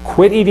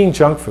 Quit eating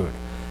junk food.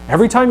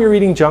 Every time you're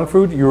eating junk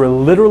food, you're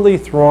literally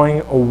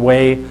throwing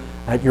away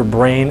at your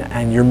brain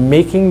and you're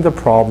making the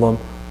problem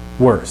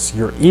worse.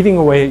 You're eating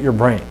away at your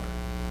brain.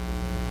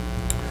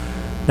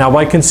 Now,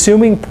 by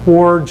consuming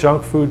poor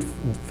junk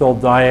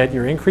food-filled diet,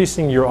 you're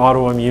increasing your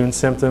autoimmune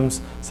symptoms,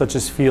 such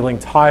as feeling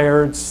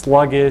tired,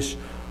 sluggish,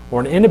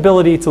 or an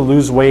inability to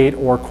lose weight,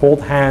 or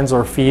cold hands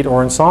or feet,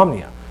 or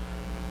insomnia.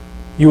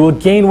 You will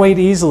gain weight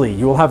easily.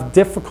 You will have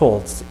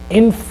difficult,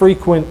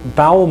 infrequent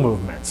bowel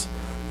movements.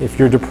 If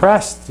you're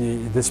depressed,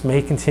 this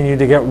may continue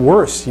to get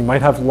worse. You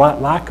might have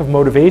lack of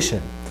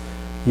motivation.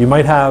 You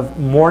might have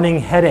morning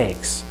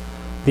headaches.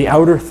 The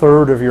outer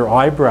third of your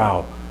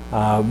eyebrow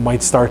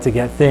might start to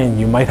get thin.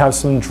 You might have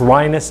some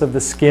dryness of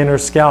the skin or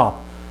scalp.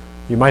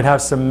 You might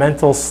have some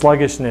mental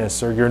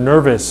sluggishness, or you're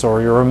nervous,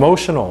 or you're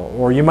emotional,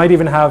 or you might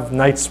even have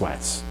night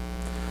sweats.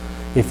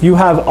 If you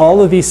have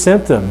all of these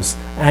symptoms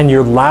and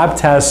your lab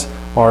tests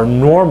are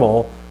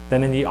normal,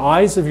 then in the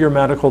eyes of your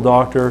medical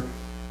doctor,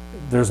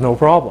 there's no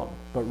problem.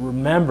 But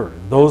remember,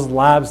 those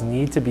labs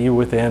need to be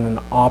within an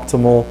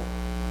optimal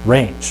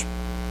range.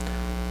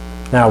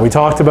 Now, we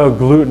talked about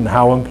gluten,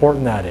 how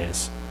important that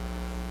is.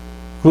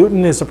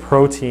 Gluten is a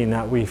protein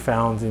that we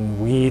found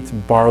in wheat,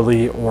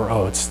 barley, or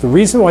oats. The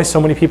reason why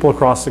so many people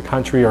across the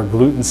country are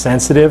gluten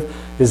sensitive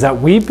is that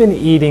we've been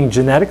eating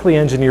genetically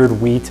engineered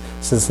wheat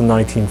since the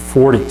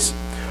 1940s.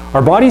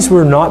 Our bodies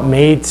were not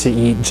made to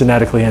eat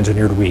genetically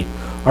engineered wheat.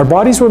 Our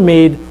bodies were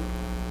made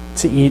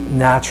to eat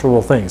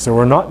natural things. They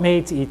were not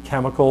made to eat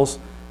chemicals,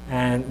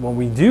 and when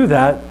we do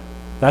that,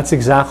 that's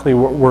exactly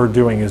what we're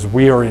doing, is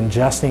we are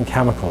ingesting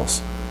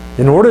chemicals.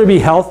 In order to be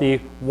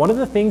healthy, one of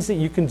the things that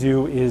you can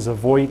do is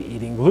avoid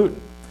eating gluten.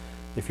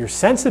 If you're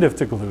sensitive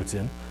to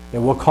gluten, it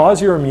will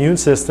cause your immune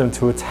system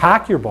to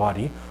attack your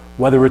body,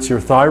 whether it's your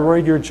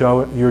thyroid, your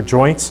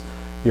joints,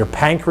 your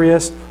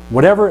pancreas,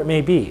 whatever it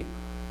may be.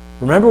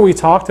 Remember, we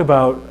talked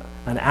about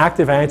an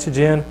active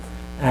antigen,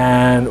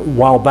 and a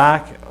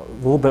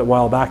little bit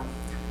while back,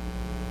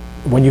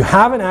 when you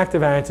have an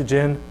active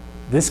antigen,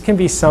 this can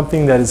be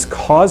something that is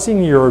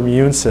causing your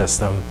immune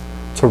system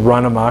to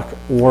run amok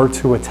or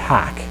to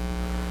attack.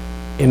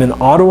 In an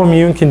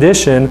autoimmune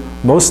condition,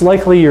 most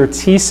likely your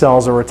T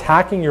cells are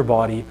attacking your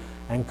body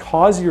and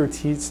cause your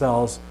T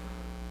cells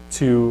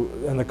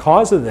and the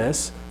cause of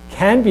this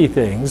can be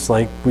things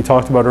like we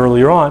talked about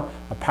earlier on,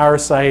 a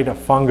parasite, a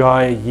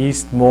fungi,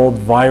 yeast, mold,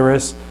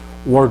 virus,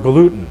 or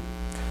gluten.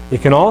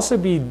 It can also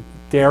be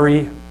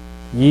dairy,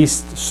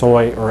 yeast,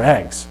 soy, or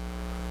eggs.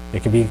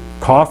 It can be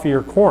coffee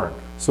or corn.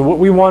 So what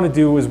we want to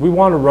do is we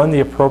want to run the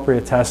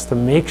appropriate tests to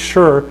make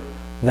sure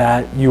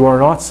that you are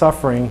not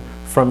suffering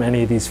from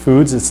any of these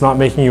foods, it's not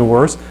making you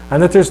worse,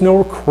 and that there's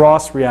no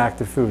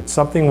cross-reactive food,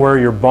 something where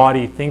your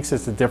body thinks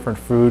it's a different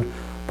food,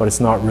 but it's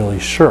not really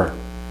sure.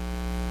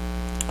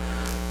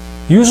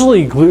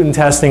 Usually gluten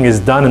testing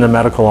is done in the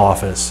medical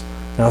office.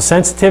 Now,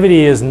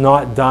 sensitivity is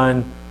not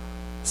done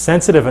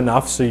sensitive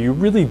enough, so you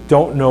really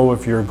don't know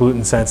if you're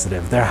gluten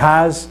sensitive. There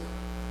has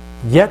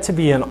yet to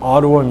be an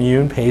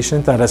autoimmune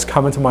patient that has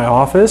come into my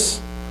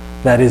office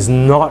that is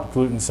not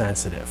gluten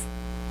sensitive.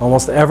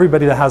 Almost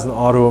everybody that has an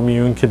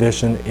autoimmune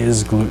condition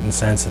is gluten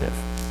sensitive.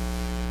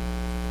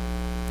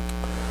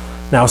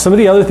 Now, some of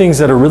the other things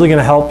that are really going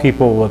to help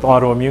people with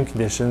autoimmune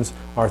conditions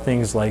are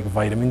things like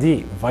vitamin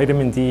D.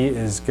 Vitamin D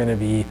is going to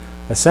be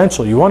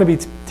essential. You want to be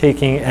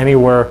taking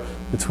anywhere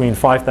between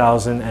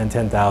 5,000 and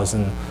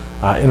 10,000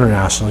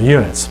 international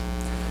units.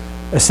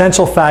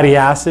 Essential fatty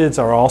acids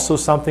are also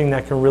something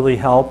that can really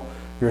help.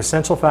 Your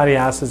essential fatty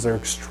acids are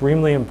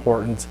extremely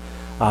important.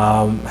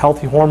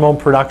 Healthy hormone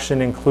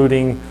production,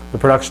 including the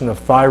production of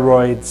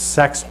thyroid,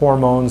 sex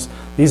hormones,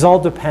 these all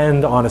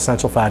depend on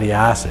essential fatty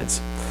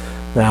acids.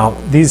 Now,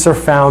 these are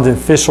found in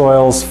fish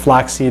oils,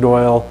 flaxseed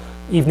oil,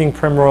 evening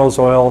primrose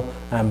oil,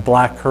 and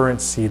black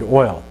currant seed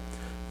oil.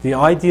 The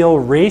ideal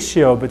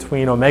ratio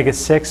between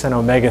omega-6 and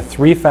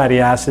omega-3 fatty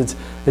acids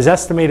is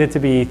estimated to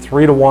be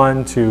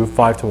 3:1 to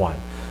 5:1.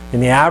 In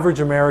the average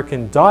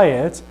American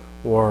diet,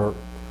 or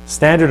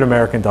standard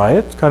American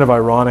diet, it's kind of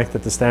ironic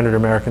that the standard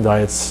American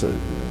diets,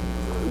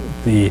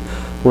 the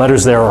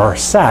letters there are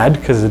sad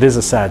because it is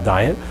a sad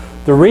diet,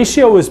 the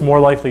ratio is more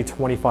likely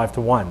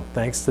 25:1,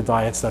 thanks to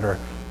diets that are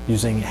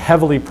using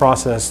heavily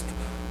processed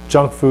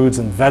junk foods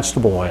and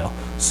vegetable oil.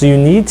 So you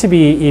need to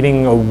be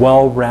eating a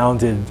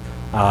well-rounded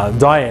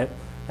diet,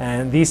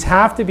 and these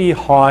have to be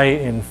high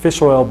in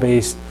fish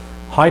oil-based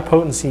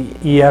high-potency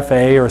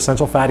EFA or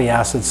essential fatty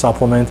acid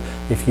supplement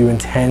if you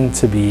intend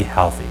to be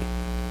healthy.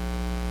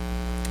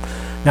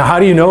 Now, how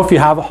do you know if you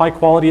have a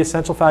high-quality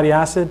essential fatty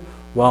acid?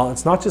 Well,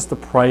 it's not just the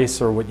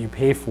price or what you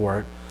pay for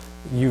it.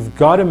 You've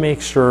got to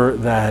make sure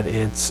that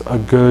it's a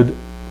good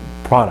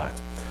product.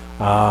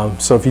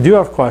 So if you do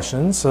have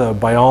questions,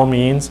 by all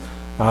means,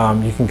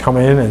 you can come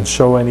in and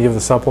show any of the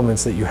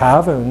supplements that you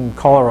have and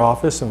call our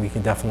office, and we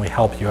can definitely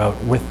help you out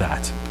with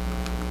that.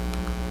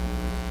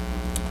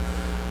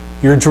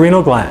 Your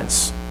adrenal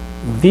glands.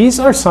 These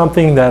are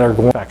something that are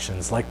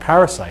infections like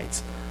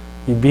parasites.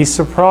 You'd be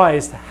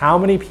surprised how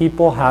many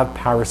people have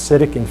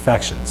parasitic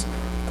infections.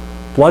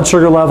 Blood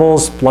sugar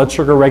levels, blood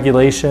sugar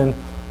regulation,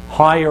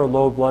 high or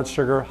low blood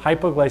sugar,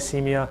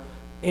 hypoglycemia,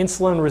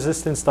 insulin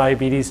resistance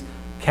diabetes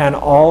can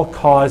all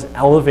cause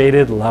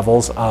elevated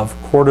levels of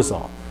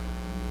cortisol.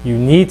 You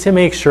need to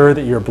make sure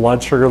that your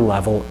blood sugar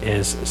level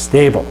is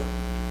stable.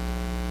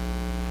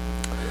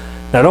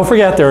 Now, don't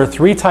forget, there are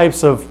 3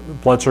 types of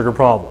blood sugar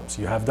problems.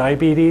 You have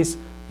diabetes,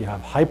 you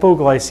have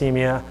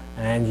hypoglycemia,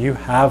 and you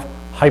have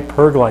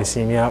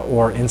hyperglycemia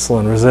or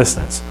insulin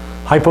resistance.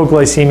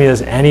 Hypoglycemia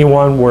is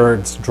anyone where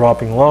it's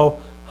dropping low.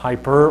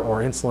 Hyper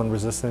or insulin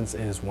resistance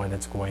is when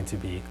it's going to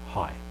be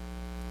high.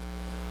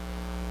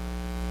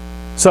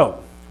 So,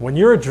 when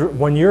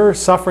you're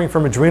suffering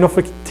from adrenal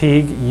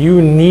fatigue,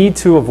 you need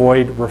to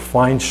avoid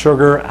refined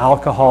sugar,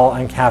 alcohol,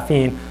 and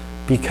caffeine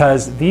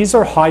because these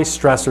are high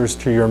stressors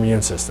to your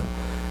immune system.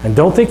 And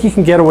don't think you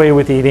can get away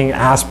with eating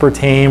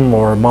aspartame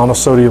or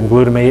monosodium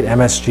glutamate,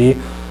 MSG,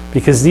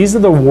 because these are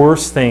the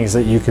worst things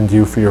that you can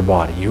do for your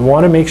body. You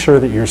want to make sure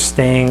that you're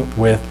staying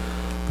with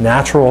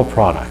natural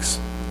products.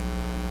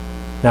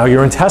 Now,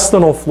 your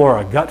intestinal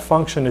flora, gut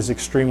function is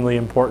extremely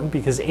important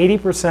because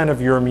 80%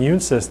 of your immune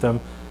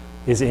system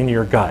is in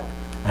your gut.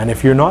 And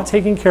if you're not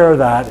taking care of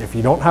that, if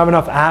you don't have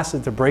enough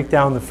acid to break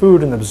down the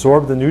food and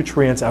absorb the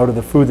nutrients out of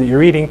the food that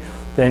you're eating,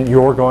 then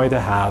you're going to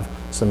have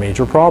some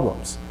major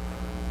problems.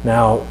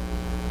 Now,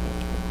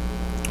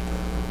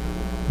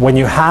 when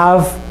you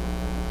have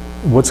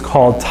what's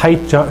called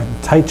tight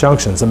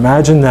junctions.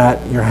 Imagine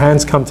that your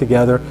hands come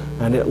together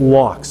and it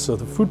locks, so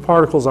the food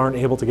particles aren't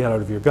able to get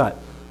out of your gut.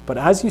 But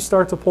as you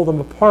start to pull them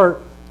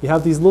apart, you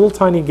have these little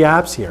tiny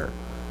gaps here.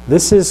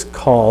 This is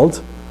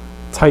called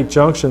tight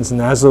junctions,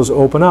 and as those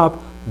open up,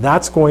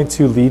 that's going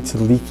to lead to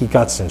leaky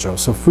gut syndrome.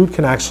 So food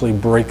can actually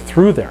break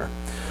through there.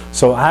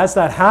 So as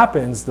that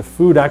happens, the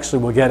food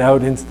actually will get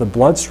out into the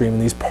bloodstream,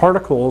 and these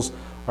particles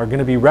are going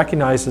to be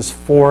recognized as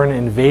foreign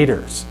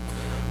invaders.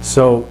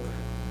 So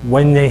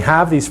when they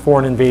have these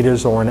foreign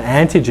invaders or an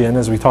antigen,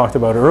 as we talked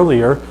about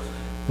earlier,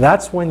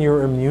 that's when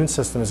your immune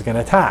system is going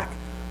to attack.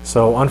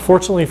 So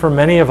unfortunately for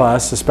many of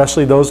us,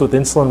 especially those with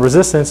insulin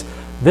resistance,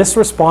 this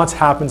response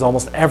happens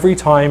almost every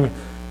time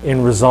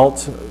in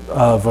result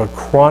of a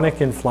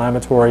chronic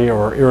inflammatory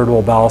or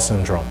irritable bowel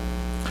syndrome.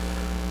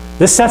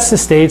 This sets the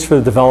stage for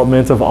the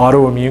development of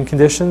autoimmune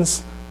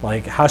conditions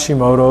like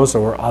Hashimoto's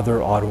or other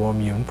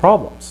autoimmune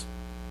problems.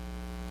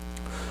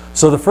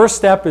 So the first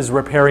step is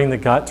repairing the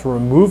gut to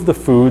remove the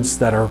foods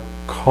that are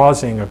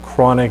causing a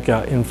chronic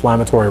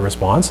inflammatory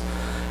response.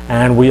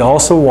 And we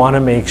also want to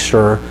make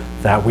sure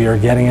that we are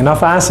getting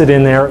enough acid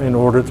in there in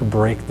order to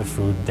break the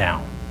food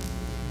down.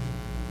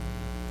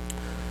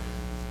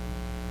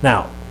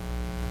 Now,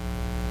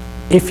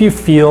 if you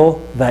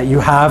feel that you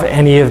have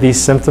any of these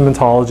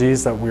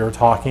symptomatologies that we are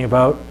talking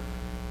about,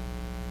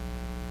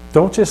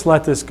 don't just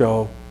let this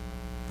go.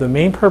 The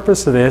main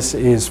purpose of this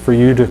is for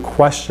you to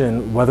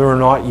question whether or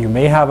not you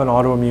may have an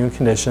autoimmune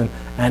condition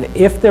and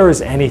if there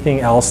is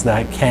anything else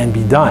that can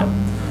be done.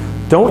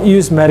 Don't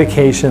use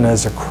medication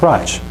as a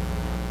crutch.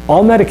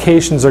 All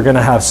medications are going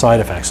to have side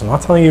effects. I'm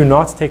not telling you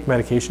not to take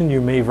medication.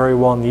 You may very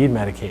well need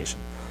medication.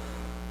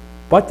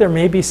 But there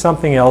may be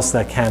something else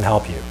that can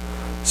help you.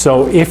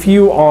 So if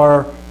you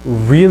are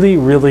really,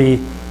 really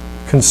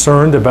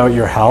concerned about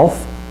your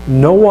health,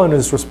 no one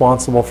is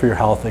responsible for your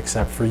health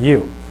except for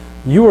you.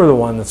 You are the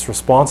one that's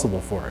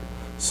responsible for it.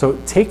 So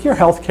take your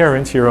health care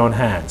into your own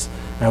hands.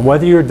 And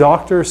whether your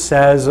doctor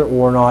says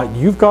or not,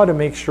 you've got to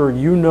make sure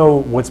you know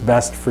what's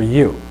best for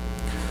you.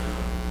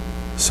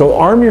 So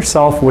arm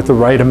yourself with the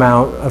right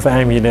amount of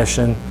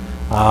ammunition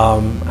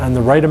and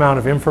the right amount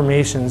of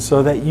information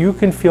so that you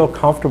can feel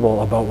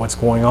comfortable about what's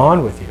going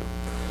on with you.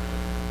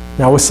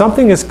 Now, with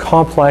something as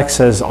complex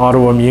as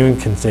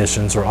autoimmune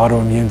conditions or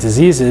autoimmune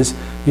diseases,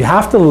 you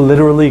have to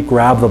literally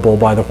grab the bull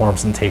by the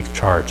horns and take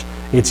charge.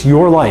 It's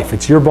your life,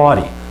 it's your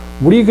body.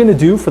 What are you going to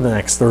do for the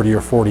next 30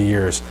 or 40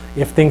 years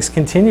if things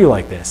continue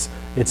like this?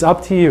 It's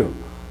up to you.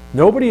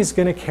 Nobody's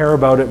going to care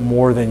about it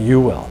more than you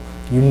will.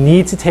 You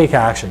need to take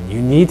action.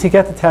 You need to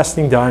get the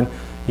testing done.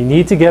 You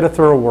need to get a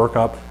thorough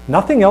workup.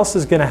 Nothing else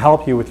is going to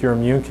help you with your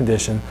immune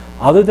condition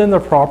other than the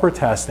proper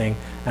testing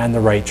and the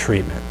right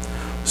treatment.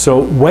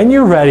 So when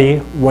you're ready,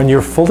 when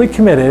you're fully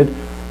committed,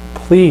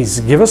 please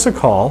give us a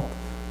call.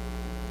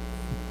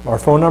 Our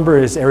phone number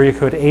is area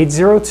code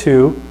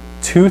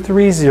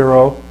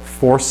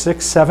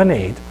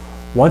 802-230-4678.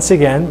 Once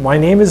again, my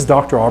name is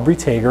Dr. Aubrey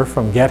Tager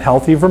from Get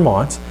Healthy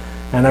Vermont,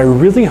 and I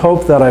really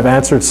hope that I've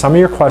answered some of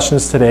your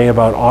questions today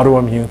about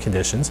autoimmune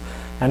conditions.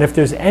 And if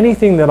there's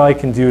anything that I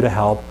can do to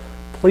help,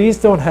 please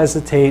don't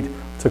hesitate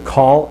to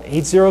call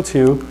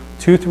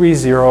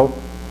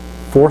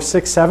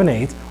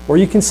 802-230-4678, or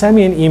you can send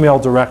me an email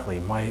directly.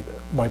 My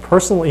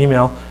personal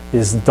email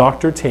is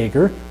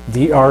drtager,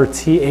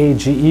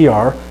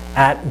 D-R-T-A-G-E-R,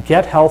 at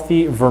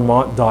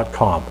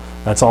gethealthyvermont.com.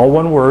 That's all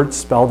one word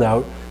spelled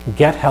out,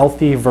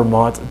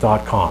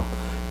 gethealthyvermont.com.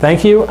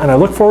 Thank you, and I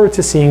look forward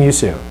to seeing you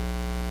soon.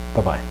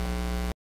 Bye-bye.